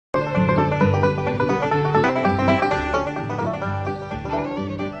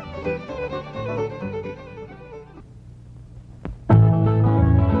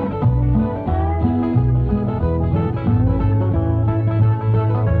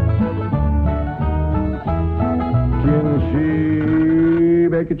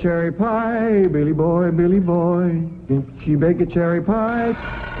bake a cherry pie? Billy boy, Billy boy. Can she bake a cherry pie?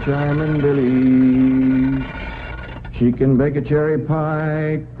 Charming Billy. She can bake a cherry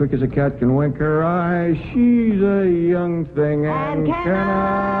pie, quick as a cat can wink her eye. She's a young thing and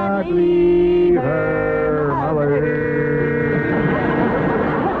cannot leave her mother.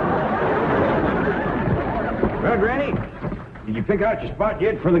 Well, Granny, did you pick out your spot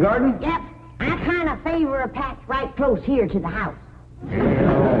yet for the garden? Yep. I kind of favor a patch right close here to the house.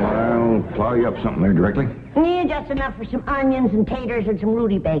 I'll plow you up something there directly. Yeah, just enough for some onions and taters and some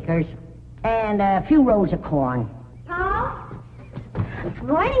rudibakers. And a few rows of corn. Paul?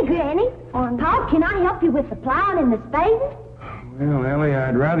 Morning, Granny. Paul, can I help you with the plowing and the spading? Well, Ellie,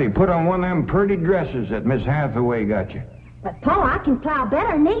 I'd rather you put on one of them pretty dresses that Miss Hathaway got you. But, Paul, I can plow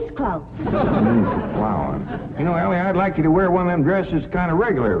better in these clothes. Plowing. You know, Ellie, I'd like you to wear one of them dresses kind of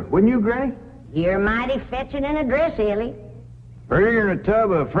regular. Wouldn't you, Granny? You're mighty fetching in a dress, Ellie. Prettier than a tub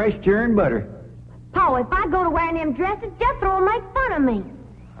of fresh churned butter. Paul, if I go to wearing them dresses, Jethro will make fun of me.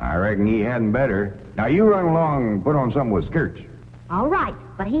 I reckon he hadn't better. Now, you run along and put on something with skirts. All right,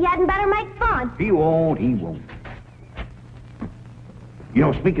 but he hadn't better make fun. He won't. You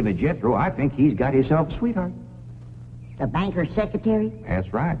know, speaking of Jethro, I think he's got himself a sweetheart. The banker's secretary?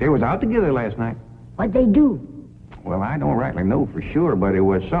 That's right. They was out together last night. What'd they do? Well, I don't rightly know for sure, but it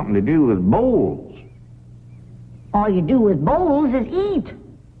was something to do with bowls. All you do with bowls is eat.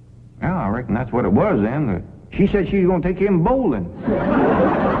 Well, I reckon that's what it was then. She said she was going to take him bowling. You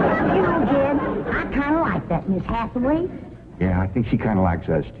know, Jed, I kind of like that Miss Hathaway. Yeah, I think she kind of likes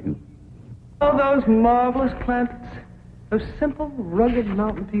us, too. Oh, those marvelous Clampets. Those simple, rugged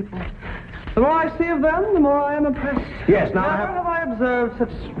mountain people. The more I see of them, the more I am impressed. Yes, now Never have I observed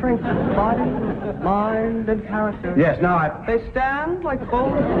such strength of body, mind, and character. Yes, now They stand like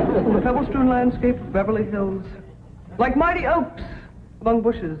boulders in the pebble-strewn landscape of Beverly Hills. Like mighty oaks among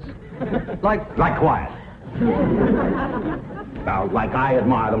bushes. Like quiet. Now, like I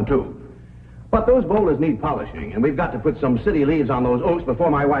admire them, too. But those boulders need polishing, and we've got to put some city leaves on those oaks before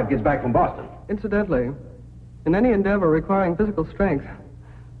my wife gets back from Boston. Incidentally, in any endeavor requiring physical strength,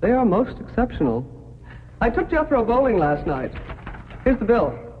 they are most exceptional. I took Jethro bowling last night. Here's the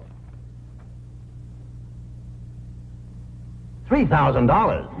bill.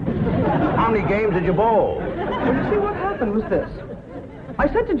 $3,000. How many games did you bowl? Well, you see, what happened was this. I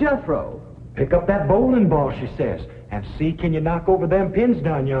said to Jethro, Pick up that bowling ball, she says, and see can you knock over them pins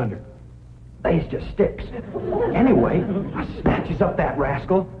down yonder. They's just sticks. Anyway, I snatches up that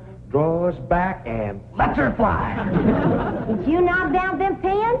rascal, draws back, and lets her fly. Did you knock down them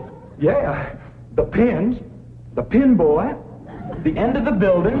pins? Yeah, the pins, the pin boy, the end of the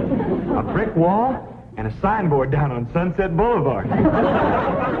building, a brick wall, and a signboard down on Sunset Boulevard.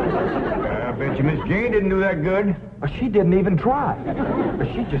 I bet you Miss Jane didn't do that good. She didn't even try.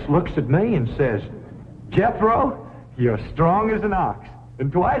 She just looks at me and says, Jethro, you're strong as an ox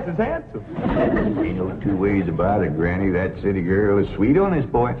and twice as handsome. Ain't no two ways about it, Granny. That city girl is sweet on this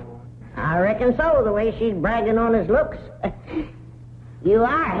boy. I reckon so, the way she's bragging on his looks. You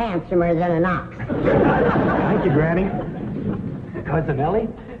are handsomer than an ox. Thank you, Granny. Cousin Ellie,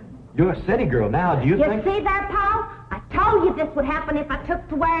 you're a city girl now. Do you think... You see there, Paul? I told you this would happen if I took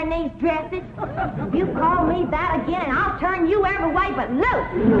to wearing these dresses. You call me that again, and I'll turn you every way but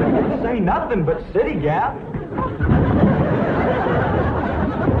loose. Say nothing but city gal.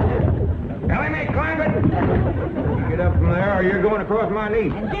 Ellie Mae, climb it! Get up from there, or you're going across my knee.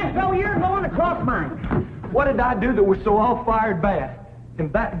 And Jethro, you're going across mine. What did I do that was so all-fired bad? In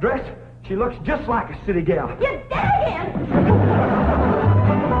that dress, she looks just like a city gal. You did it again!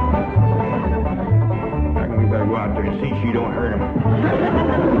 I reckon we better go out there and see she don't hurt him.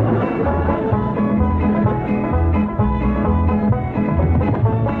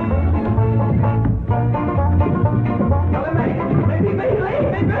 Ellie Mae! Leave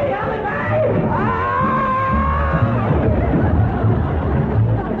me, Ellie Mae!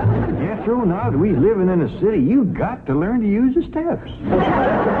 Jethro, now that we living in a city, you've got to learn to use the steps.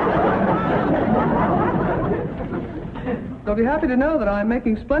 I'll be happy to know that I'm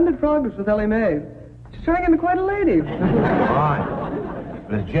making splendid progress with Ellie Mae. She's turning into quite a lady. Fine.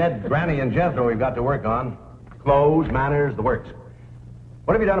 But it's Jed, Granny, and Jethro we've got to work on. Clothes, manners, the works.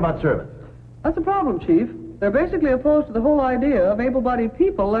 What have you done about servants? That's the problem, Chief. They're basically opposed to the whole idea of able-bodied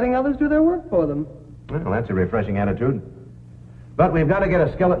people letting others do their work for them. Well, that's a refreshing attitude. But we've got to get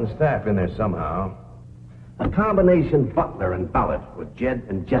a skeleton staff in there somehow. A combination butler and valet with Jed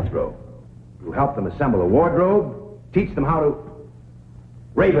and Jethro. Who help them assemble a wardrobe, teach them how to...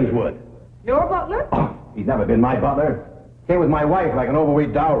 Ravenswood. Your butler? Oh, he's never been my butler. Came with my wife like an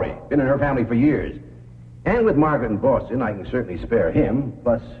overweight dowry. Been in her family for years. And with Margaret in Boston, I can certainly spare him,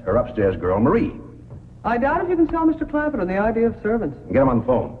 plus her upstairs girl, Marie. I doubt if you can sell Mr. Clampett on the idea of servants. Get him on the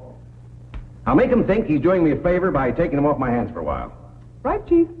phone. I'll make him think he's doing me a favor by taking him off my hands for a while. Right,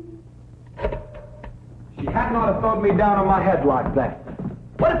 Chief? She hadn't ought to throw me down on my head like that.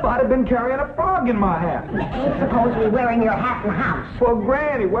 What if I'd have been carrying a frog in my hat? You ain't supposed to be wearing your hat in the house. Well,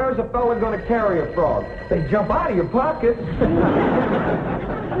 Granny, where's a fella going to carry a frog? They jump out of your pocket.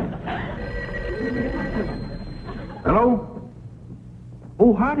 Hello?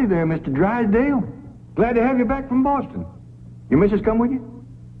 Oh, howdy there, Mr. Drysdale. Glad to have you back from Boston. Your missus come with you?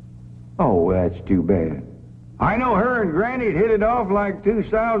 Oh, that's too bad. I know her and Granny'd hit it off like two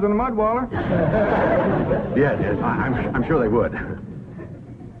sows in a mud waller. Yes, I'm sure they would.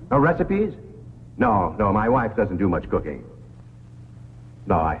 No recipes? No, my wife doesn't do much cooking.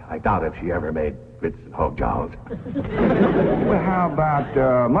 No, I doubt if she ever made grits and hog jows. Well, how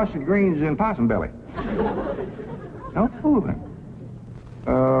about mustard greens and possum belly? No? Oh, then.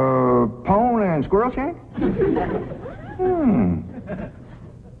 Pone and squirrel shank?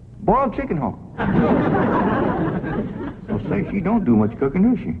 Boiled chicken hog. Well, say, she don't do much cooking,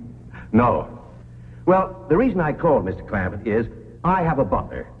 does she? No. Well, the reason I called Mr. Clampett is I have a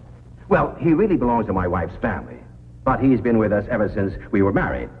butler. Well, he really belongs to my wife's family, but he's been with us ever since we were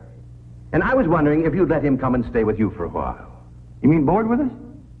married. And I was wondering if you'd let him come and stay with you for a while. You mean board with us?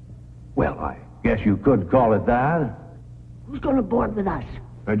 Well, I guess you could call it that. Who's going to board with us?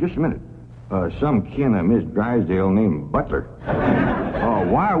 Just a minute. Some kin of Miss Drysdale named Butler. Oh,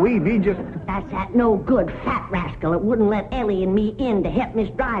 why, we be just... That's that no good fat rascal that wouldn't let Ellie and me in to help Miss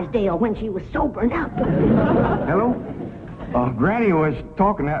Drysdale when she was sobering up. Hello? Granny was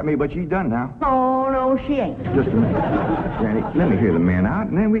talking at me, but she's done now. Oh, no, she ain't. Just a minute. Granny, let me hear the man out,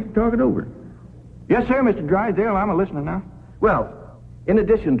 and then we can talk it over. Yes, sir, Mr. Drysdale. I'm a listener now. Well, in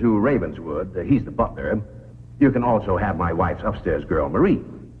addition to Ravenswood, he's the butler, you can also have my wife's upstairs girl, Marie.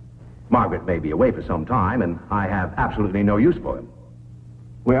 Margaret may be away for some time, and I have absolutely no use for him.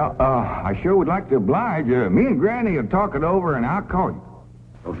 Well, I sure would like to oblige. Me and Granny will talk it over, and I'll call you.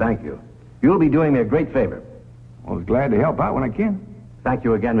 Oh, thank you. You'll be doing me a great favor. I was glad to help out when I can. Thank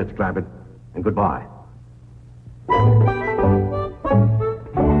you again, Mr. Clampett, and goodbye.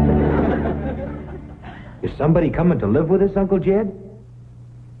 Is somebody coming to live with us, Uncle Jed?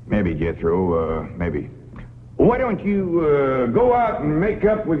 Maybe, Jethro, maybe. Why don't you go out and make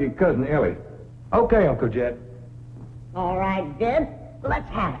up with your cousin Ellie? Okay, Uncle Jed. All right, Jed. Let's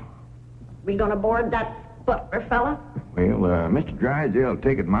have it. We going to board that butler fella? Well, Mr. Drysdale would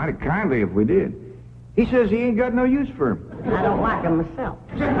take it mighty kindly if we did. He says he ain't got no use for him. I don't like him myself.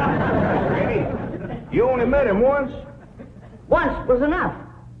 You only met him once? Once was enough.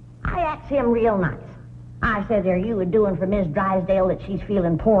 I asked him real nice. I said, are you doing for Miss Drysdale that she's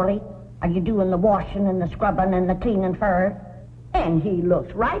feeling poorly? Are you doing the washing and the scrubbing and the cleaning for her? And he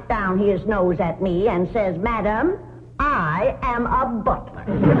looks right down his nose at me and says, Madam, I am a butler.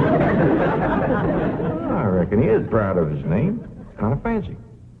 I reckon he is proud of his name. Kind of fancy.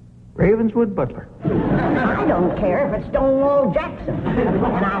 Ravenswood Butler. I don't care if it's Stonewall Jackson.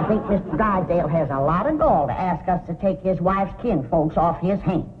 And I think Mr. Drysdale has a lot of gall to ask us to take his wife's kinfolks off his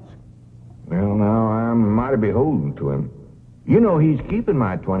hands. Well, now, I'm mighty beholden to him. You know he's keeping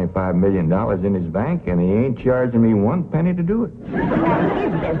my $25 million in his bank, and he ain't charging me one penny to do it. That's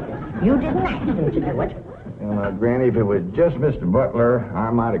his business. You didn't ask him to do it. Well, now, Granny, if it was just Mr. Butler,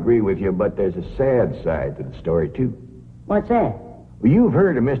 I might agree with you, but there's a sad side to the story, too. What's that? Well, you've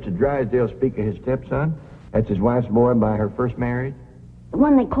heard of Mr. Drysdale speak of his stepson? That's his wife's boy by her first marriage? The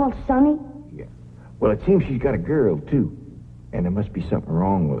one they call Sonny? Yeah. Well, it seems she's got a girl, too. And there must be something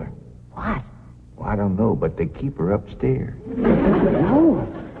wrong with her. What? Well, I don't know, but they keep her upstairs. No.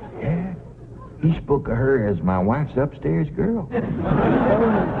 Yeah. He spoke of her as my wife's upstairs girl.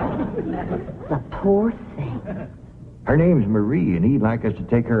 The poor thing. Her name's Marie, and he'd like us to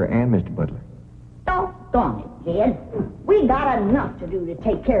take her and Mr. Butler. Doggone it, kid. We got enough to do to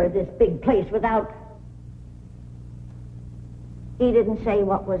take care of this big place without... He didn't say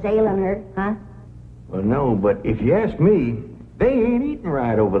what was ailing her, huh? Well, no, but if you ask me, they ain't eating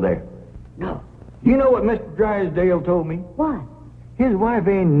right over there. No. You know what Mr. Drysdale told me? What? His wife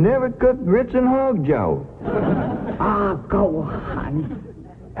ain't never cooked grits and hog jowl. Ah, go on.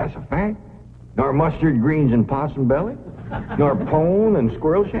 That's a fact. Nor mustard greens and possum belly. Nor pone and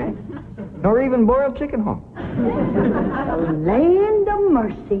squirrel shank. Nor even boiled chicken hog. The land of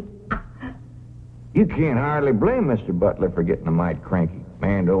mercy. You can't hardly blame Mr. Butler for getting a mite cranky.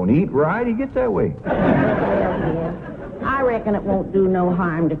 Man don't eat right, he gets that way. Well, dear, I reckon it won't do no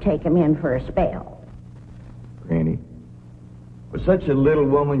harm to take him in for a spell. Granny, for such a little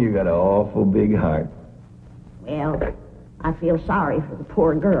woman, you got an awful big heart. Well, I feel sorry for the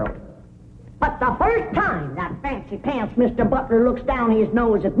poor girl. But the first time that fancy pants Mr. Butler looks down his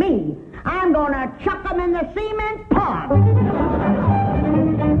nose at me, I'm gonna chuck him in the cement pond.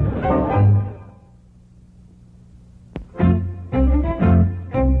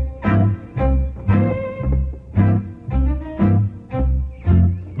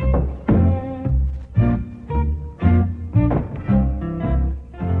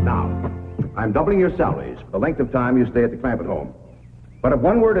 I'm doubling your salaries for the length of time you stay at the Clampett home. But if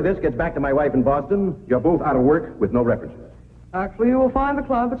one word of this gets back to my wife in Boston, you're both out of work with no references. Actually, you will find the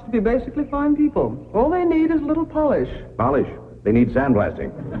Clampetts to be basically fine people. All they need is a little polish. Polish? They need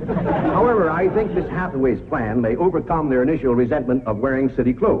sandblasting. However, I think Miss Hathaway's plan may overcome their initial resentment of wearing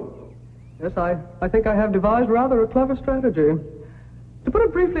city clothes. Yes, I think I have devised rather a clever strategy. To put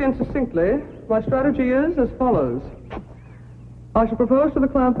it briefly and succinctly, my strategy is as follows. I shall propose to the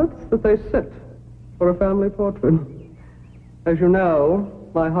Clampetts that they sit for a family portrait. As you know,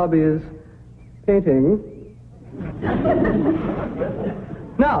 my hobby is painting.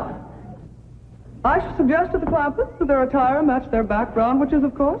 Now, I shall suggest to the Clampetts that their attire match their background, which is,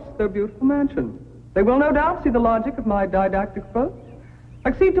 of course, their beautiful mansion. They will no doubt see the logic of my didactic approach,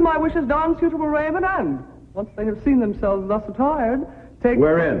 accede to my wishes, don suitable raiment, and, once they have seen themselves thus attired, take...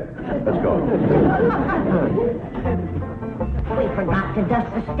 We're in. Let's go. We forgot to dust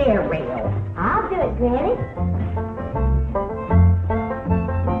the stair rail. I'll do it, Granny.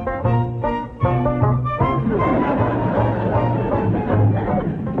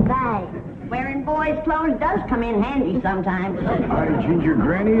 Wearing boys' clothes does come in handy sometimes. Hi, Ginger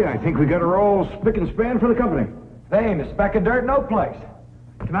Granny. I think we got her all spick and span for the company. They ain't a speck of dirt no place.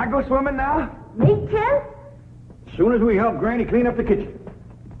 Can I go swimming now? Me too? As soon as we help Granny clean up the kitchen.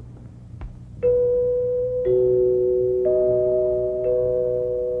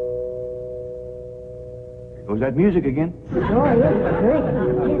 There goes that music again. Sure is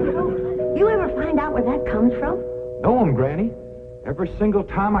good. You ever find out where that comes from? Know 'em, Granny. Every single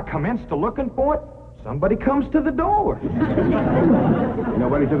time I commence to looking for it, somebody comes to the door.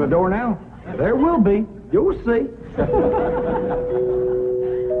 Nobody to the door now? There will be. You'll see.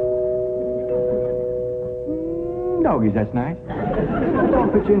 Doggies, that's nice. I'll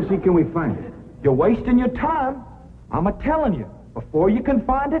pitch in and see can we find it. You're wasting your time. I'm a-telling you. Before you can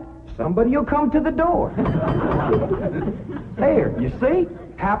find it, somebody will come to the door. There, you see?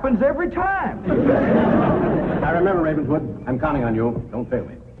 Happens every time. Now remember, Ravenswood, I'm counting on you. Don't fail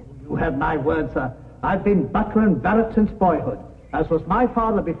me. You have my word, sir. I've been butler and valet since boyhood, as was my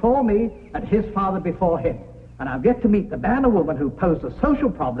father before me and his father before him. And I've yet to meet the man or woman who posed a social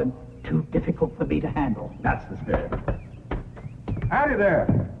problem too difficult for me to handle. That's the spirit. Howdy there.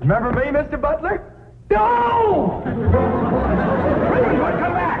 Remember me, Mr. Butler? No! Ravenswood,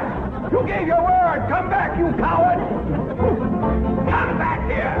 come back! You gave your word! Come back, you coward! Come back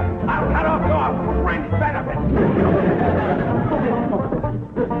here! I'll cut off your fringe benefits!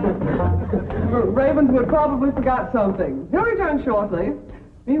 Ravenswood probably forgot something. He'll return shortly.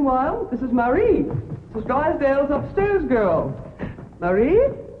 Meanwhile, this is Marie. This is Drysdale's upstairs girl. Marie?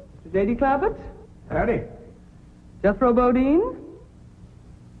 J.D. Clampett? Howdy. Jethro Bodine?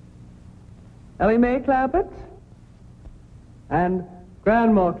 Ellie Mae Clampett? And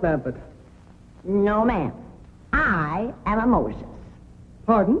Grandma Clampett. No, ma'am. I am a Moses.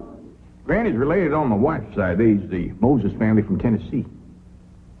 Pardon? Granny's related on my wife's side. They's the Moses family from Tennessee.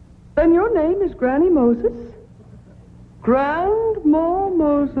 Then your name is Granny Moses? Grandma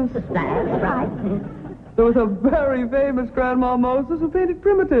Moses. That's right. There was a very famous Grandma Moses who painted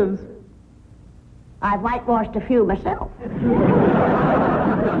primitives. I've whitewashed a few myself.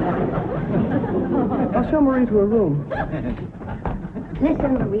 I'll show Marie to her room.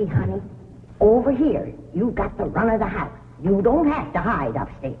 Listen, Marie, honey. Over here, you've got the run of the house. You don't have to hide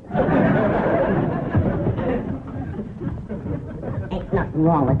upstairs. Ain't nothing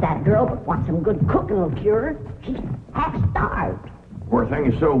wrong with that girl, but what some good cooking will cure her. She's half starved. Poor thing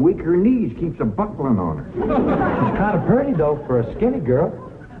is so weak her knees keeps a buckling on her. She's kind of pretty, though, for a skinny girl.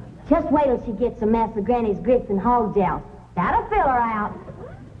 Just wait till she gets a mess of Granny's grits and hog gels. That'll fill her out.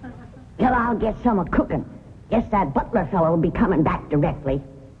 Well, I'll get some of cooking. Guess that butler fellow will be coming back directly.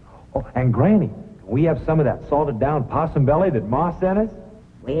 Oh, and Granny, can we have some of that salted down possum belly that Ma sent us?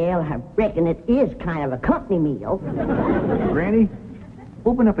 Well, I reckon it is kind of a company meal. Granny,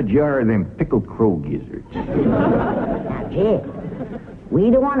 open up a jar of them pickled crow gizzards. Now, Jed,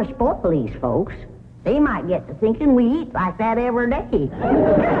 we don't want to spoil these folks. They might get to thinking we eat like that every day.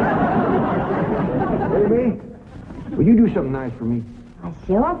 Baby, will you do something nice for me?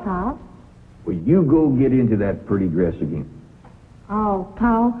 Sure, Pa. Will you go get into that pretty dress again? Oh,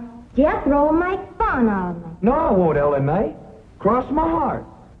 Pa, Jethro will make fun of me. No, I won't, Ellie Mae. Cross my heart.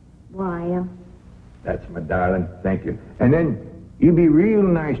 Why, That's my darling. Thank you. And then you be real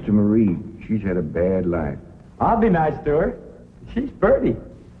nice to Marie. She's had a bad life. I'll be nice to her. She's pretty.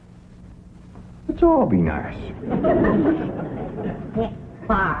 Let's all be nice.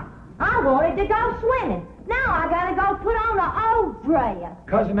 Far. I wanted to go swimming. Now I gotta go put on an old dress.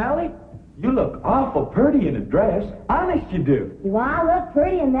 Cousin Ellie, you look awful pretty in a dress. Honest you do. Do I look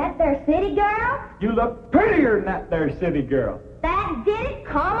pretty in that there city girl? You look prettier than that there city girl. That did it.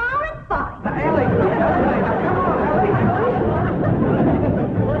 Come on and fight.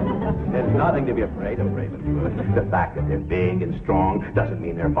 There's nothing to be afraid of, Ravenwood. The fact that they're big and strong doesn't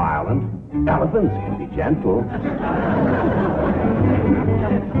mean they're violent. Elephants can be gentle.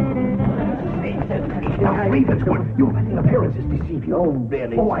 Now, Ravenswood, your appearances deceive you. Oh,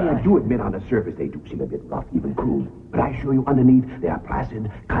 really? Oh, I do admit on the surface they do seem a bit rough, even cruel. But I assure you underneath they are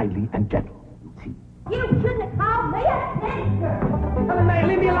placid, kindly, and gentle. You see. You shouldn't have called me a city girl. Ellen May,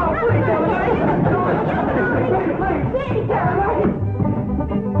 leave me alone, please, Ellen May. City girl.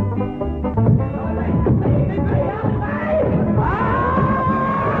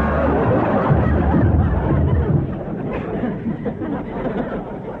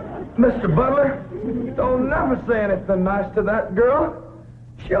 Mr. Butler, don't never say anything nice to that girl.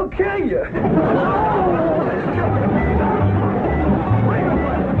 She'll kill you. Come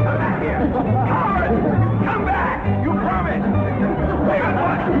back here. Howard, come back. You promised.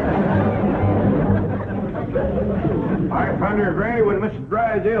 I found her, Granny, when Mr.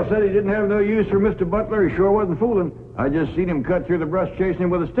 Drysdale said he didn't have no use for Mr. Butler. He sure wasn't fooling. I just seen him cut through the brush chasing him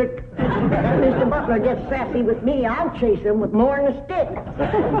with a stick. Mr. Butler gets sassy with me, I'll chase him with more than a stick.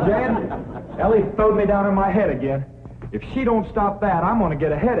 Jan, Ellie throwed me down on my head again. If she don't stop that, I'm going to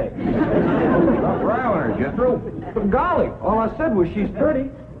get a headache. Stop riling her, Jethro. But golly, all I said was she's pretty.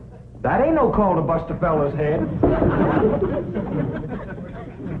 That ain't no call to bust a fella's head.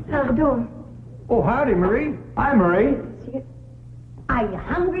 How's it doing? Oh, howdy, Marie. Hi, Marie. Are you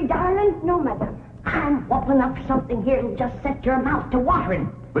hungry, darling? No, madam. I'm whopping up something here that'll just set your mouth to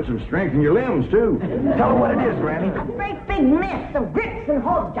watering. Put some strength in your limbs, too. Tell her what it is, Granny. A great big mess of grits and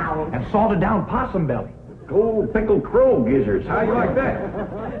hog jowls. And salted down possum belly. Cold pickled crow gizzards. How you like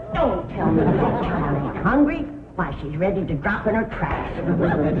that? Don't tell me that child ain't hungry. Why, she's ready to drop in her trash.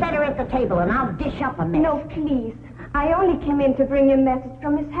 Set her at the table and I'll dish up a mess. No, please. I only came in to bring you a message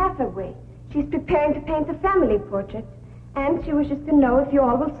from Miss Hathaway. She's preparing to paint the family portrait, and she wishes to know if you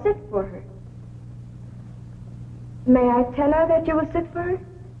all will sit for her. May I tell her that you will sit for her?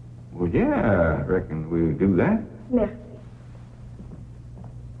 Well, yeah, I reckon we'll do that. Merci.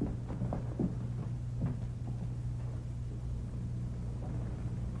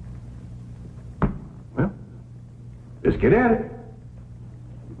 Well, let's get at it.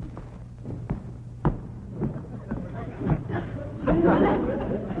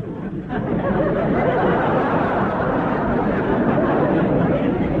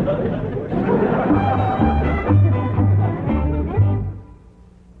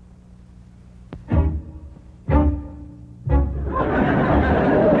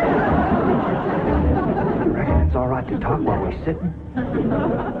 It's all right to talk while we're sitting.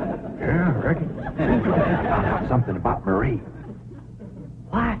 Yeah, I reckon. I found out something about Marie.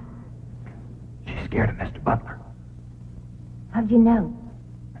 What? She's scared of Mr. Butler. How'd you know?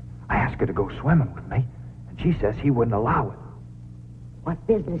 I asked her to go swimming with me, and she says he wouldn't allow it. What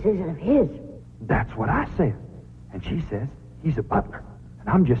business is it of his? That's what I said. And she says he's a butler, and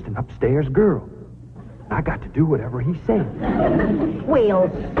I'm just an upstairs girl. And I got to do whatever he says. We'll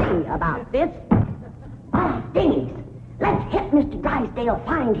see about this. Oh, dingies. Let's hit Mr. Drysdale,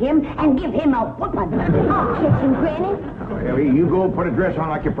 find him, and give him a whooping. I'll catch him, Granny. Well, Ellie, you go put a dress on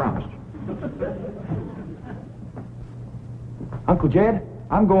like you promised. Uncle Jed,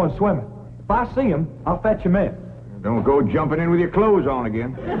 I'm going swimming. If I see him, I'll fetch him in. Don't go jumping in with your clothes on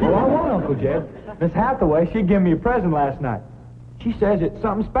again. Well, I won't, Uncle Jed. Miss Hathaway, she gave me a present last night. She says it's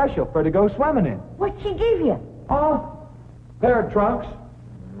something special for her to go swimming in. What'd she give you? Oh, pair of trunks.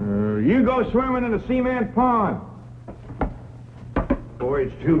 You go swimming in a cement pond. Boy,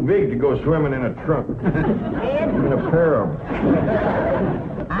 it's too big to go swimming in a trunk. In a pair of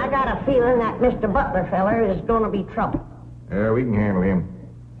them. I got a feeling that Mr. Butler feller is going to be trouble. Yeah, we can handle him.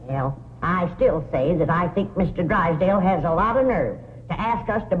 Well, I still say that I think Mr. Drysdale has a lot of nerve to ask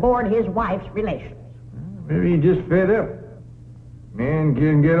us to board his wife's relations. Maybe he's just fed up. Man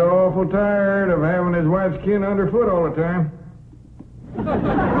can get awful tired of having his wife's kin underfoot all the time.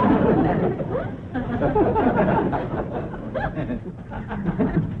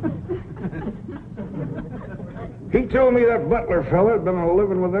 He told me that Butler fella had been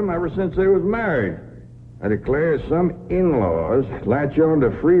living with them ever since they was married. I declare some in-laws latch on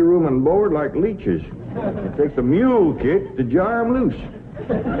to free room and board like leeches. It takes a mule kick to jar 'em loose.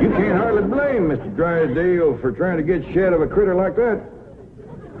 You can't hardly blame Mr. Drysdale for trying to get shed of a critter like that.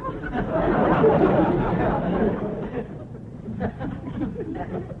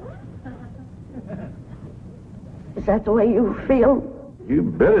 Is that the way you feel? You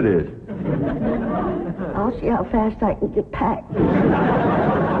bet it is. I'll see how fast I can get packed.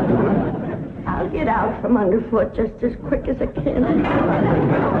 I'll get out from underfoot just as quick as I can.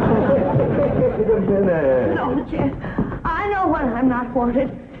 No, Jeff. I know when I'm not wanted.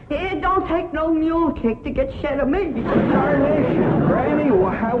 It don't take no mule kick to get shed of me. Darnation, Granny, well,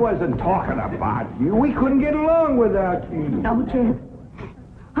 I wasn't talking about you. We couldn't get along without you. No, Jeff.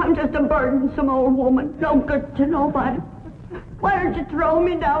 I'm just a burdensome old woman. No good to nobody. Why don't you throw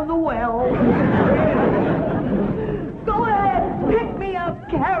me down the well? Go ahead, pick me up,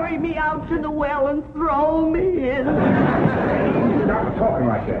 carry me out to the well, and throw me in. Stop talking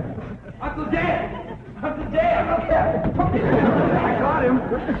like that. Uncle Dan! Uncle Dan! I caught him.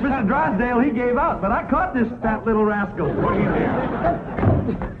 Mr. Drysdale, he gave out, but I caught this fat little rascal. What are you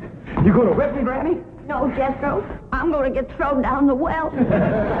doing? You going to whip him, Granny? No, Jethro. I'm going to get thrown down the well.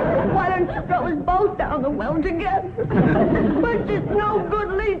 Why don't you throw us both down the well together? We're just no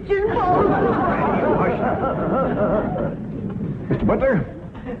good leeches, both. Mr. Butler,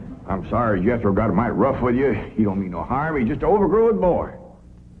 I'm sorry Jethro got mighty rough with you. He don't mean no harm. He's just an overgrown boy.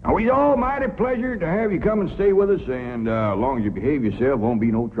 Now, we's almighty pleasure to have you come and stay with us, and as long as you behave yourself, won't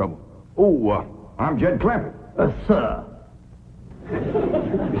be no trouble. Oh, I'm Jed Clampett. Sir.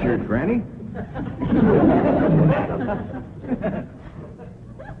 This here's Granny.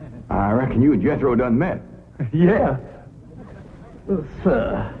 I reckon you and Jethro done met. Yeah.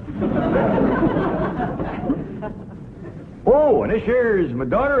 Sir. Oh, and this here's my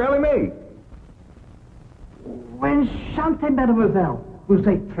daughter, Ellie Mae. Enchantée, mademoiselle. Vous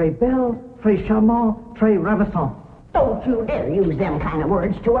êtes très belle, très charmant, très ravissant. Don't you dare use them kind of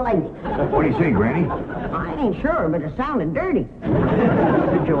words to a lady. What do you say, Granny? I ain't sure, but it sounded dirty.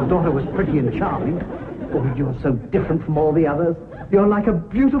 Said your daughter was pretty and charming. Oh, you're so different from all the others. You're like a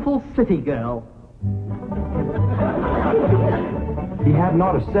beautiful city girl. He had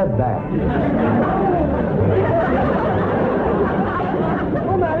not have said that.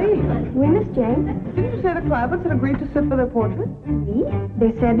 Oh, Mary, Oui, Miss Jane. didn't you say the Clampetts had agreed to sit for their portrait? Oui,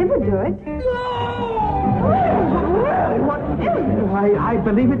 they said they would do it. What is it? I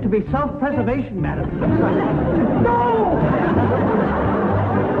believe it to be self-preservation, madam. No!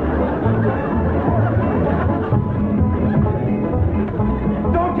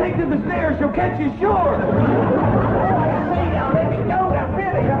 Don't take to the stairs, she'll catch you sure!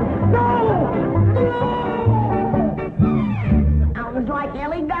 Sounds like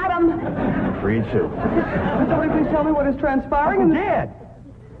Ellie got him. Afraid so. Could somebody please tell me what is transpiring? Uncle Jed!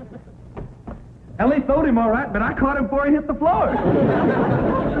 Ellie throwed him all right, but I caught him before he hit the floor.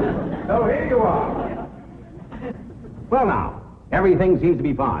 So here you are. Well, now, everything seems to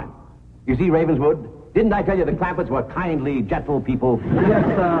be fine. You see, Ravenswood, didn't I tell you the Clampetts were kindly, gentle people? Yes,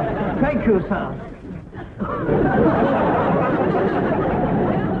 sir. Thank you, sir.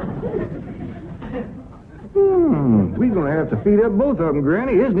 We're going to have to feed up both of them,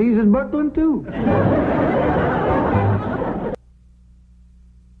 Granny. His knees is buckling, too.